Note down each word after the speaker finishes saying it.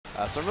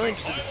So I'm really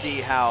interested to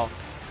see how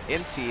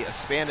MT, a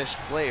Spanish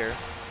player,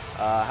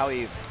 how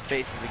he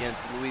faces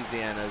against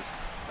Louisiana's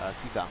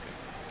C.Falcon.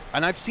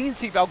 And I've seen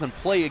C.Falcon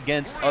play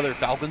against other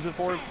Falcons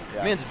before.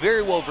 Yeah. Man's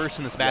very well versed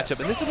in this matchup,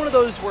 and this is one of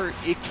those where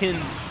it can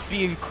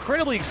be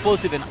incredibly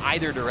explosive in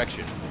either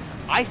direction.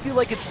 I feel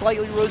like it's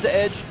slightly Rosa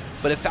edge,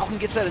 but if Falcon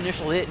gets that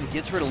initial hit and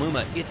gets rid of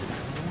Luma, it's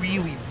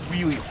really,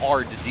 really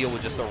hard to deal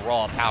with just the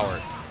raw power.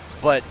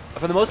 But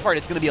for the most part,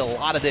 it's going to be a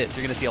lot of this.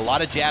 You're going to see a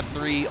lot of jab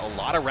 3, a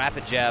lot of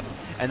rapid jab,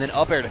 and then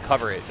up air to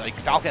cover it. Like,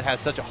 Falcon has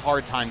such a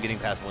hard time getting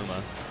past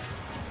Luma.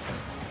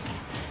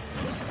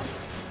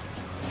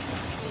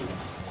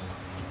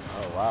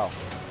 Oh, wow.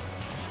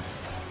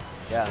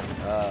 Yeah.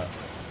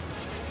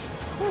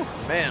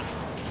 Whew, man,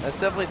 that's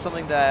definitely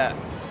something that,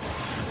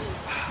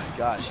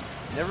 gosh,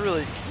 never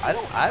really, I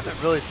haven't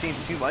really seen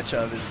too much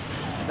of.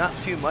 It's not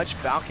too much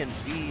Falcon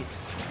v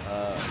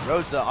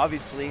Rosa.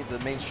 Obviously, the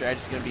main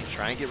strategy is going to be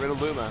try and get rid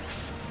of Luma.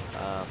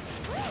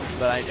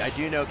 But I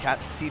do know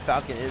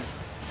C.Falcon is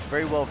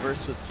very well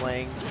versed with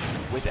playing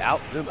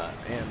without Luma.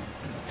 And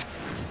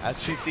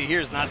as we see here,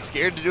 is not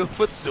scared to do a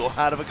footstool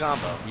out of a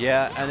combo.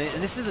 Yeah, and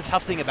this is the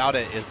tough thing about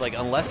it is, like,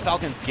 unless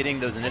Falcon's getting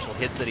those initial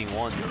hits that he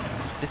wants,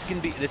 this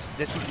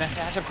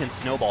matchup can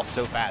snowball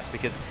so fast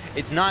because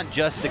it's not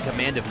just the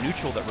command of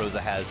neutral that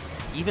Rosa has.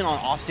 Even on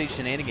offstage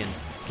shenanigans,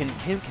 can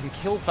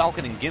kill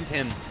Falcon and gimp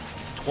him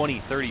 20,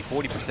 30,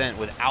 40%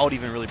 without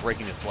even really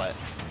breaking a sweat.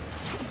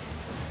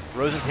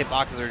 Rosa's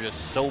hitboxes are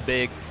just so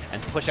big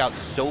and push out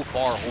so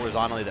far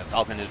horizontally that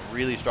Falcon has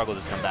really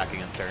struggled to come back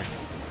against her.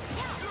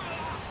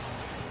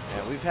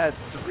 Yeah, we've had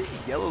 3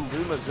 yellow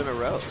Lumas in a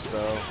row,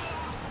 so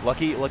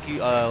lucky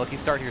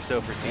start here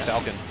so for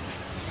C.Falcon.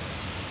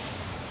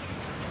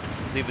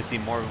 See if we see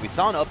more. We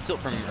saw an up tilt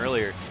from him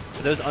earlier.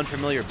 For those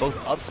unfamiliar,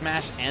 both up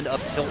smash and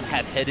up tilt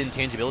have head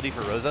intangibility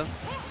for Rosa.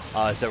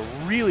 So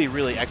really,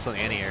 really excellent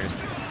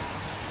anti-airs.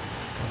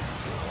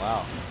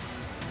 Wow.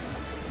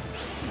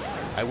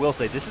 I will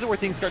say, this is where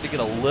things start to get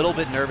a little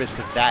bit nervous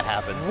because that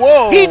happens.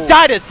 Whoa! He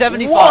died at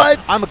 75. What?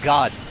 I'm a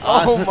god.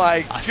 Oh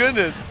my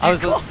goodness. I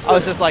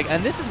was just like,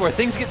 and this is where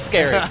things get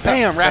scary.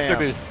 Bam, Raptor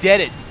boost,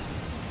 dead at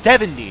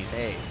 70.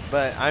 Hey,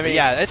 but I mean,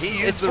 yeah,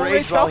 he used the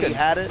rage while he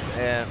had it,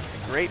 and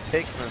great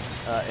pick from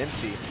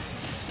MT.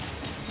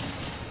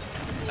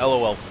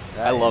 LOL.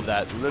 I love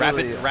that.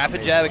 Rapid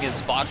amazing. jab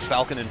against Fox,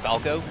 Falcon, and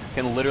Falco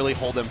can literally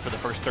hold them for the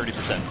first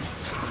 30%.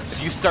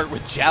 If you start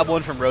with jab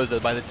 1 from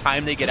Rosa, by the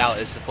time they get out,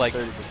 it's just like,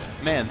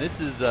 30%. Man, this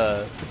is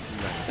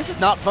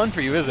not fun for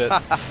you, is it?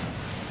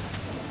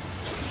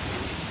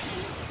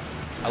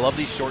 I love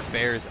these short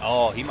bears.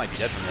 Oh, he might be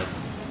dead from this.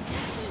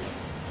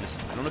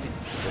 I don't know if he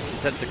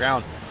sets the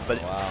ground,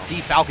 but wow.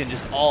 C.Falcon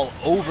just all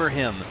over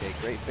him. Okay,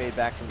 great fade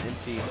back from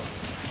MT.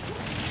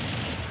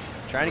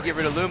 Trying to get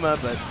rid of Luma,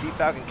 but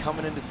C.Falcon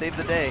coming in to save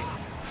the day.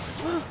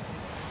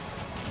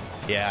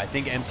 Yeah, I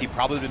think MT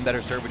probably would have been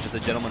better served with just the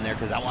gentleman there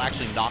because that will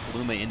actually knock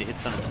Luma into hit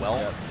stun as well.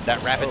 Yep.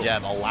 That rapid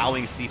jab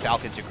allowing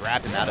C.Falcon to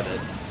grab him out of it.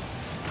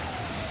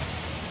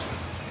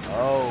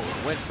 Oh,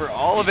 went for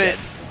all of it.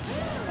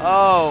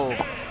 Oh.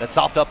 That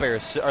soft up air,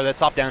 or that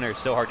soft down air is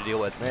so hard to deal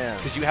with. Man.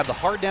 Because you have the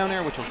hard down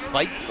air, which will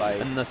spike,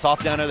 and the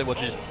soft down air that will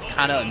just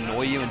kind of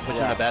annoy you and put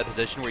you in a bad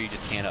position where you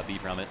just can't up B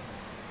from it.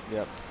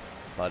 Yep.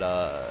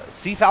 But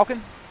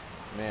C.Falcon,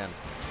 man,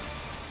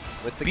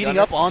 with the beating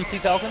gunners. up on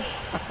C.Falcon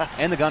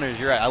and the gunners.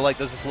 You're right. I like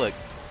those are slick.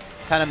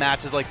 Kind of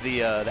matches like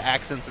the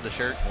accents of the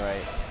shirt.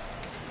 Right.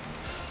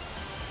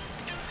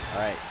 All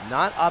right.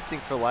 Not opting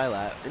for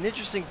Lilat. An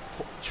interesting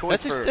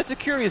choice. That's a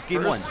curious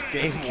game 1.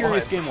 It's a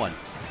curious game 1.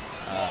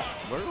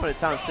 We're going to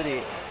Town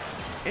City.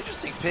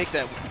 Interesting pick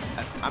that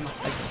I'm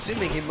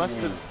assuming he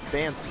must have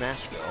banned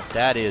Smashville.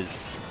 That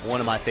is one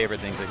of my favorite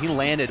things. He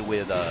landed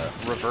with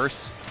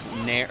reverse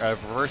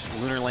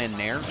Lunar Land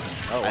Nair.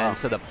 Oh, wow. And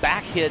so the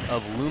back hit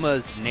of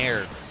Luma's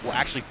Nair will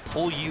actually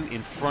pull you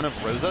in front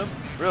of Rosa.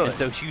 Really? And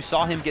so you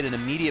saw him get an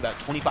immediate about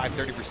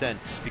 25–30%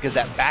 because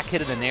that back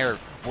hit of the Nair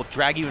will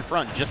drag you in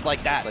front just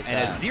like that. And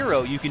at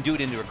 0, you can do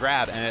it into a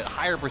grab, and at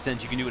higher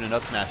percent, you can do it in an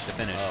up smash to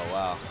finish.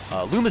 Oh,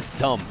 wow. Luma's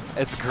dumb.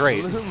 It's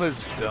great.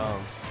 Luma's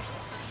dumb.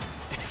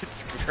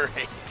 It's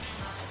great.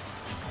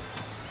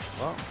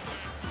 Well,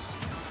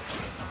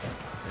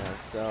 yeah,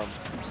 so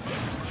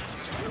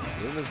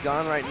Luma's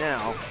gone right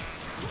now.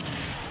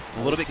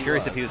 A little bit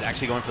curious if he was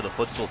actually going for the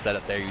footstool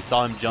setup there. You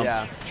saw him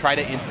jump, try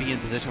to be in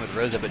position with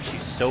Rosa, but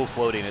she's so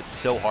floating, it's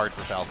so hard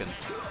for Falcon.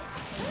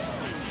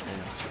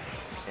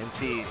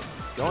 MT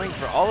going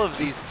for all of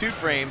these 2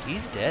 frames.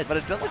 He's dead. But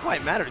it doesn't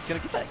quite matter. He's going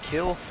to get that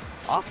kill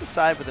off the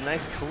side with a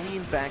nice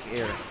clean back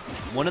air.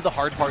 One of the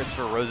hard parts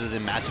for Rosas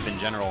in matchup in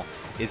general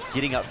is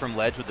getting up from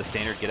ledge with the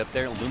standard get up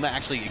there. Luma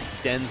actually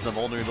extends the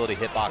vulnerability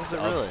hitbox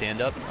of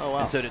stand-up. Oh, wow.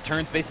 And so it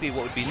turns basically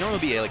what would be normally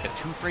be like a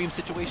 2-frame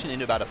situation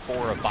into about a 4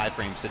 or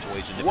 5-frame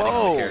situation depending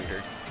on the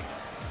character.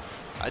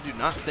 I do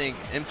not think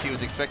MT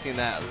was expecting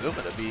that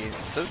Luma to be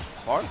so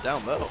far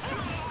down low.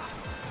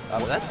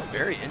 But that's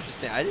very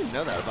interesting. I didn't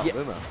know that about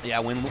Luma. Yeah,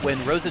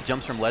 when Rosa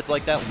jumps from ledge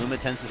like that, Luma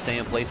tends to stay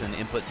in place and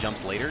input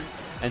jumps later.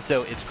 And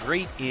so it's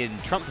great in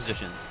trump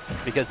positions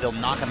because they'll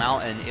knock him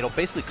out and it'll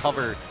basically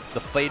cover the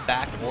fade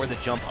back or the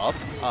jump up.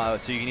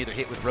 So you can either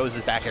hit with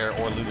Rose's back air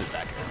or Luna's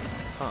back air.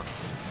 Huh.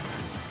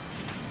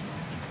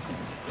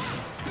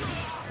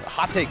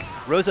 Hot take,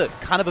 Rosa,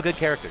 kind of a good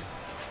character.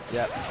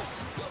 Yep.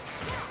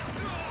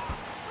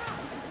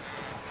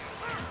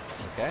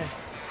 Okay.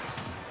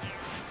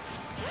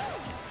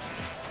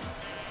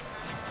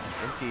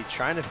 Empty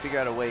trying to figure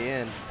out a way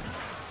in.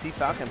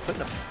 C.Falcon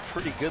putting a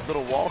pretty good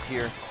little wall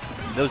here.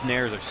 Those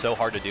nairs are so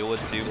hard to deal with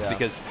too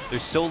because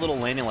there's so little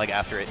landing leg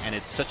after it, and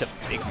it's such a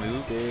big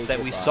move that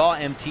we saw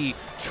MT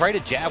try to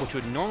jab, which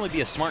would normally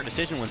be a smart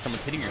decision when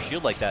someone's hitting your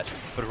shield like that,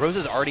 but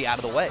Rosa's already out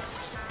of the way.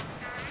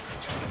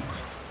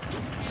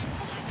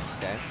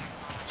 Okay.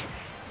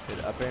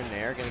 Good up air and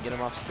air, gonna get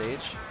him off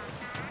stage.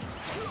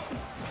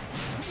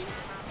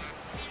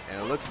 And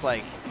it looks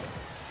like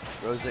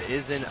Rosa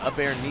is in up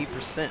air knee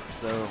 %,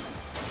 so.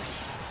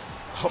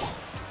 Oh.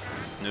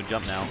 No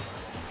jump now.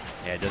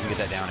 Yeah, it doesn't get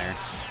that down air.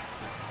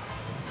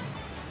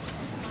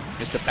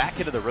 It's the back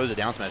hit of the Rosa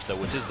down smash, though,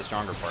 which is the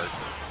stronger part.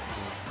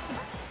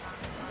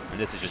 And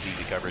this is just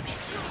easy coverage.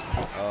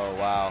 Oh,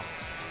 wow.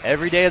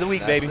 Every day of the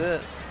week, baby.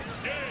 That's it.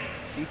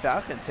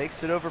 C.Falcon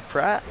takes it over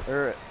Prat,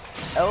 or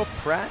L.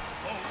 Prat,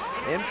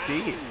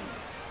 MT.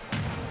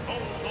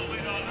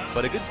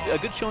 But a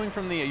good showing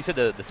from the, you said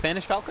the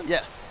Spanish Falcon?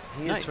 Yes,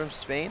 he Nice. is from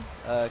Spain,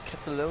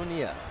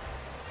 Catalonia.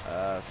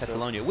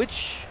 Catalonia,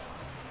 which,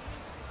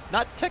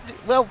 not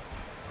technically, well,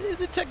 is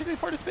it technically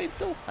part of Spain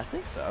still? I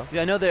think so.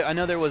 Yeah, I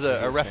know there was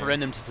a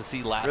referendum to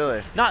secede last.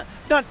 Really?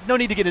 No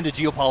need to get into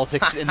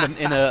geopolitics in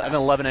an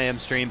 11 a.m.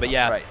 stream, but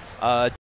yeah. Right.